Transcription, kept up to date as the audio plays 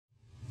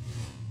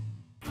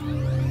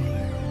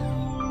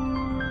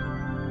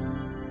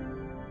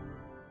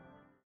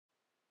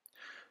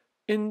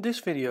In this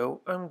video,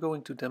 I'm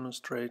going to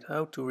demonstrate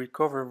how to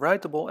recover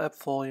writable app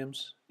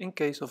volumes in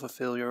case of a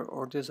failure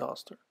or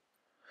disaster.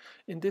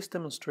 In this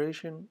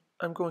demonstration,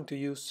 I'm going to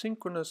use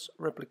synchronous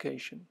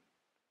replication.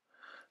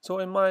 So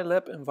in my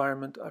lab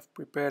environment, I've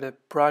prepared a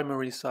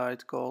primary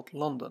site called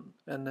London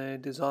and a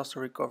disaster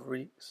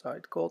recovery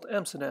site called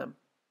Amsterdam.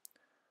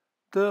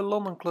 The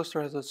London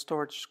cluster has a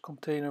storage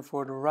container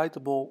for the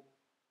writable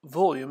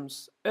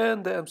volumes,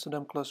 and the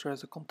Amsterdam cluster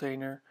has a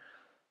container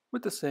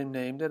with the same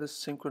name that is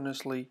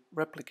synchronously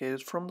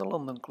replicated from the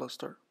London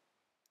cluster.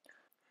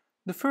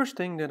 The first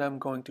thing that I'm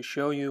going to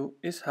show you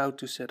is how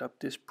to set up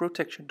this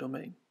protection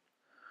domain.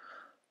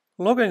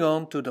 Logging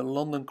on to the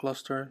London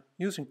cluster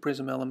using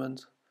Prism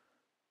element,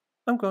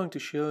 I'm going to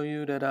show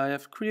you that I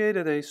have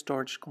created a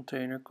storage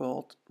container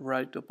called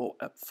Writable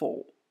App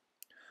Vol.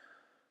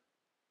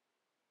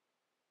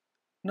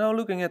 Now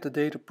looking at the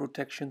data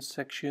protection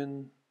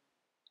section,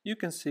 you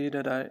can see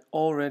that I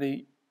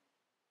already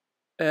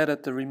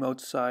added the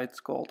remote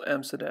site called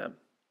Amsterdam.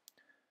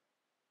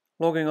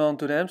 Logging on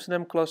to the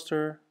Amsterdam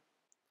cluster,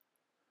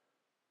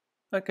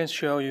 I can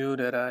show you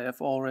that I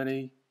have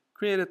already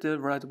created the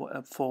Writable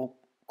App Vol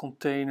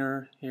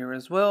container here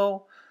as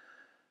well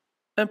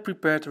and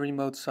prepared the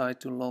remote site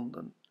to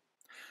London.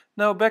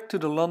 Now back to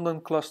the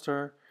London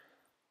cluster,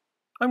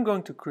 I'm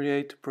going to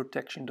create a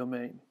protection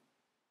domain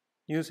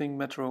using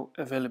metro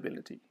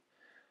availability.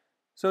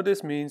 So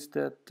this means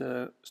that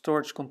the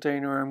storage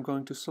container I'm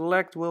going to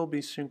select will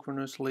be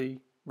synchronously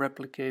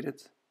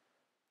replicated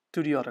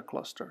to the other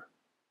cluster.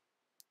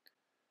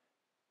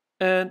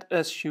 And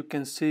as you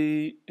can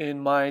see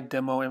in my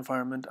demo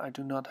environment, I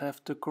do not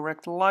have the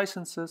correct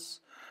licenses,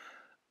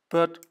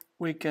 but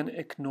we can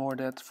ignore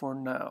that for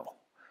now.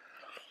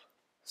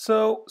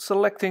 So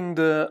selecting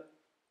the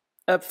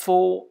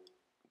AppFol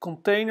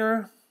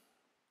container,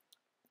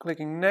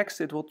 clicking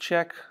next, it will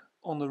check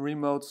on the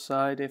remote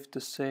side if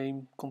the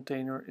same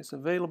container is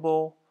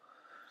available.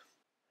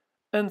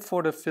 And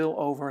for the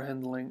failover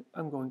handling,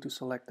 I'm going to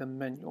select the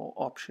manual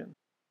option.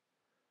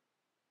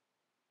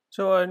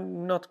 So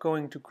I'm not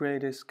going to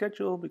create a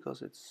schedule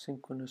because it's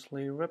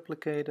synchronously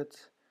replicated,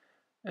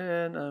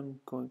 and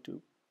I'm going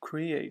to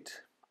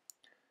create.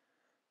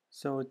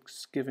 So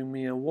it's giving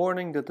me a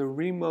warning that the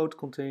remote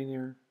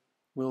container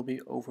will be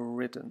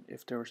overwritten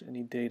if there's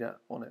any data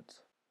on it.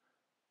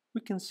 We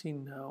can see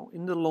now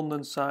in the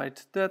London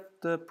site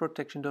that the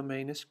protection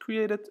domain is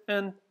created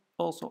and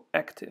also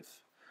active.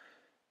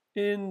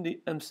 In the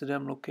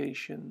Amsterdam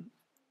location,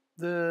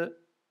 the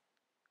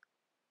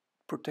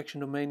protection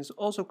domain is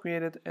also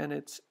created and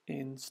it's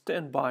in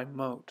standby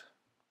mode.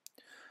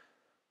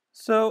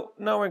 So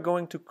now we're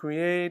going to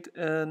create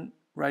a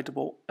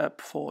writable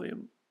app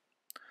volume.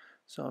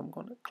 So I'm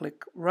going to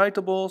click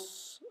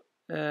writables,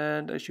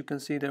 and as you can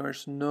see there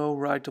is no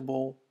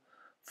writable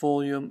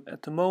volume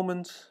at the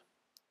moment.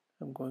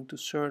 I'm going to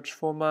search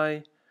for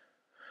my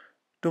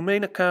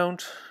domain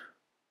account.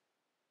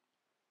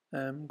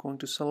 I'm going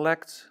to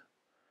select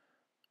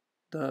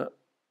the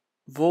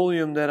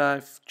volume that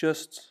I've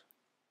just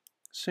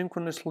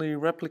synchronously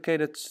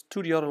replicated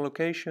to the other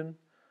location.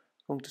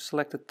 I'm going to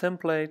select a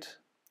template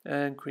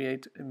and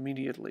create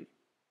immediately.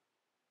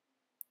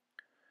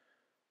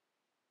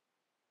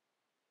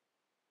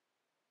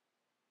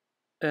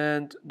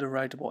 And the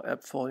writable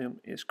app volume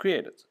is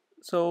created.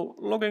 So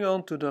logging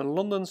on to the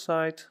London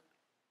site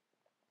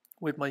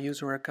with my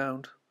user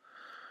account,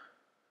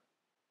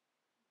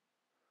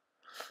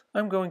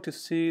 I'm going to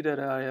see that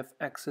I have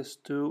access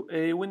to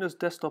a Windows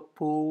desktop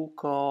pool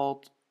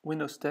called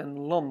Windows 10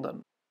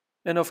 London.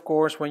 And of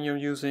course, when you're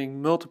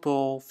using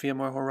multiple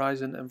VMware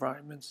Horizon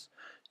environments,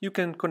 you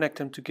can connect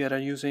them together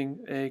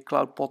using a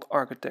cloud pod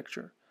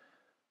architecture.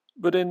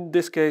 But in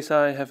this case,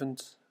 I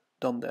haven't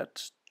done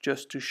that,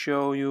 just to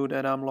show you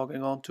that I'm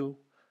logging on to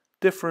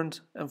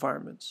different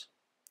environments.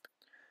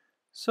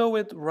 So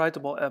with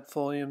writable app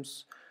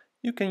volumes,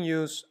 you can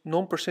use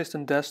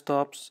non-persistent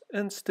desktops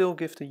and still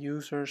give the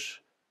users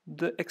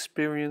the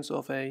experience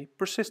of a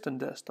persistent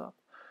desktop.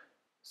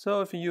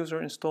 So if a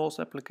user installs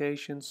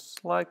applications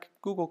like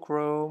Google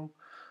Chrome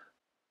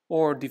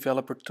or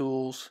developer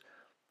tools,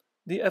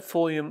 the App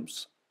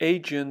Volumes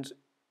agent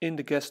in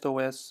the guest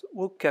OS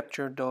will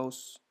capture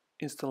those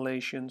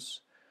installations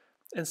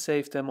and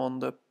save them on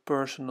the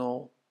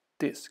personal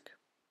disk.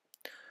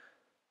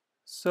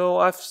 So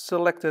I've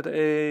selected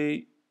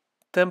a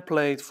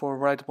template for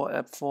writable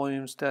app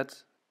volumes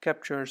that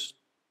captures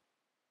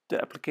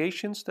the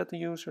applications that the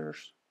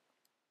users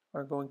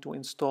are going to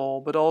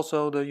install, but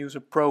also the user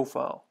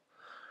profile.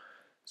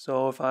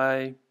 So if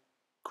I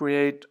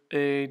create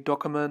a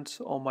document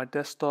on my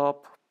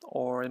desktop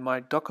or in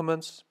my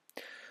documents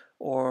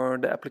or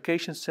the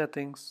application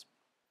settings,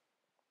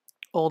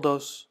 all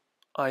those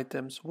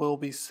items will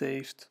be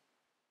saved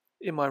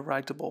in my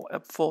writable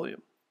app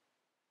volume.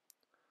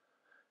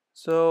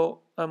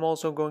 So I'm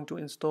also going to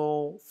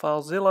install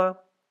FileZilla,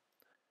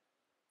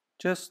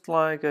 just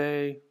like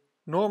a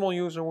normal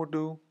user would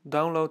do.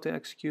 Download the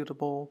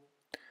executable,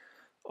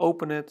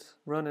 open it,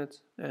 run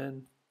it,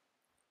 and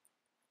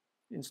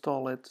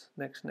install it,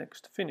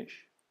 next,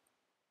 finish.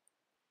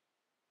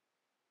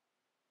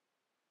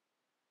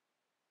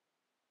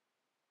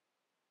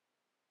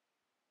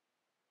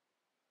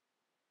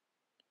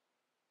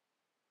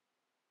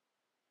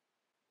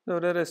 So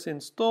that is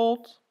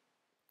installed.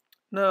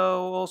 Now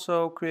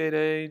also create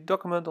a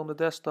document on the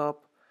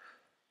desktop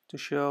to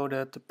show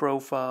that the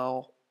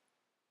profile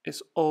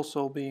is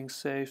also being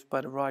saved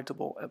by the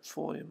Writable app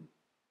volume.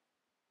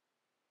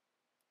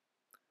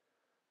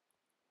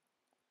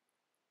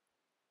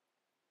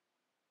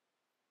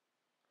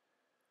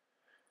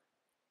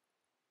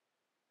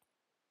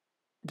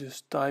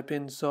 Just type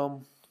in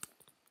some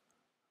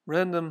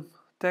random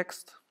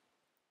text,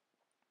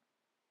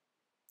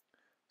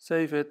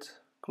 save it,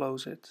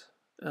 close it,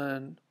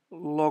 and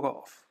log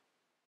off.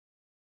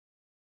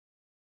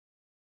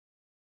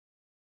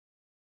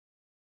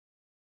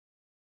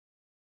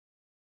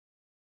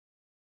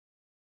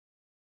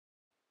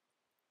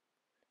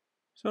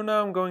 So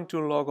now I'm going to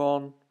log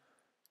on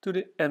to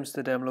the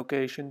Amsterdam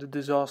location, the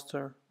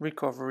disaster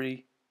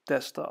recovery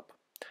desktop.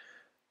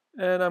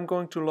 And I'm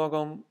going to log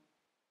on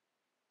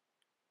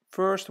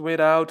first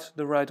without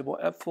the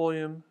Writable app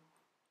volume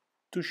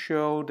to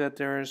show that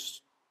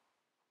there's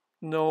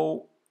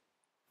no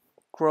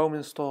Chrome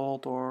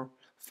installed or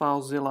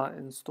FileZilla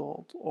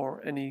installed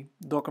or any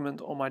document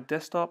on my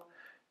desktop.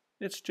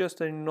 It's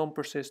just a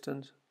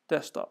non-persistent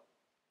desktop.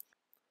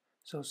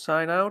 So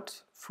sign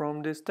out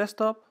from this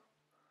desktop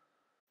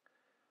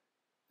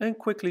and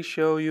quickly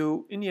show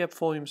you in the App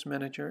Volumes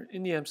Manager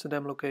in the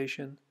Amsterdam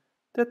location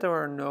that there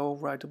are no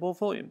writable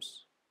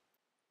volumes.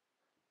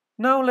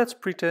 Now let's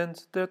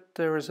pretend that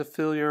there is a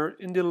failure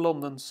in the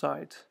London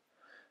site.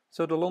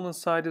 So the London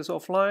site is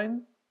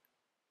offline.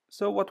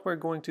 So what we're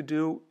going to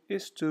do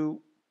is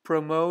to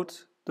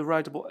promote the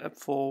Writable app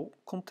vol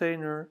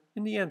container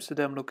in the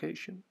Amsterdam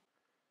location.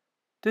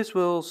 This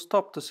will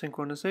stop the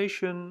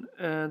synchronization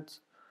and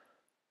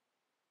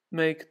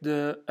make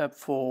the app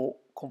vol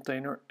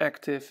container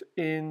active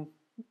in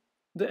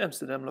the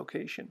Amsterdam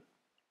location.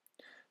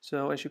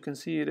 So as you can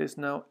see, it is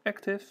now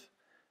active,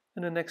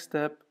 and the next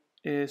step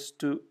is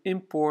to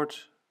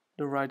import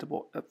the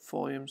Writable app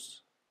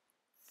volumes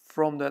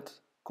from that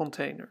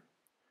container.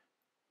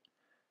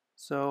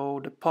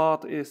 So the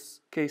path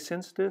is case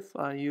sensitive.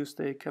 I used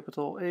a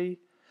capital A,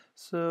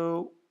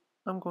 so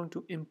I'm going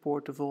to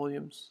import the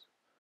volumes.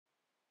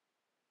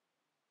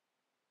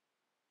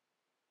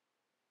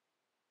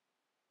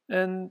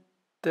 And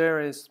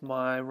there is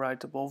my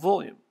writable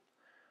volume.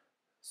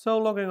 So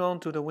logging on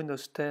to the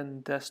Windows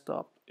 10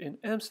 desktop in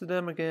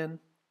Amsterdam again,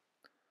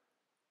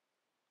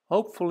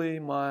 hopefully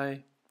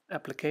my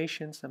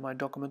applications and my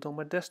document on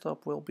my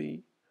desktop will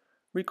be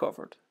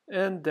recovered.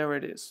 And there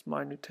it is,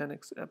 my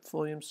Nutanix app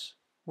volumes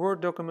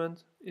Word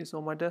document is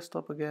on my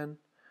desktop again.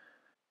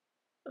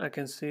 I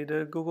can see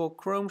the Google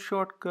Chrome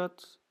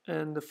shortcut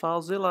and the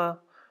FileZilla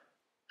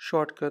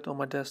shortcut on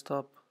my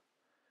desktop.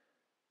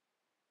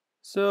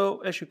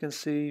 So as you can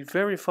see,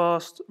 very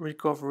fast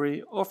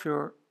recovery of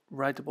your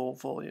writable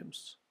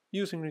volumes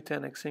using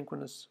Nutanix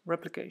Synchronous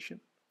Replication.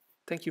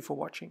 Thank you for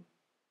watching.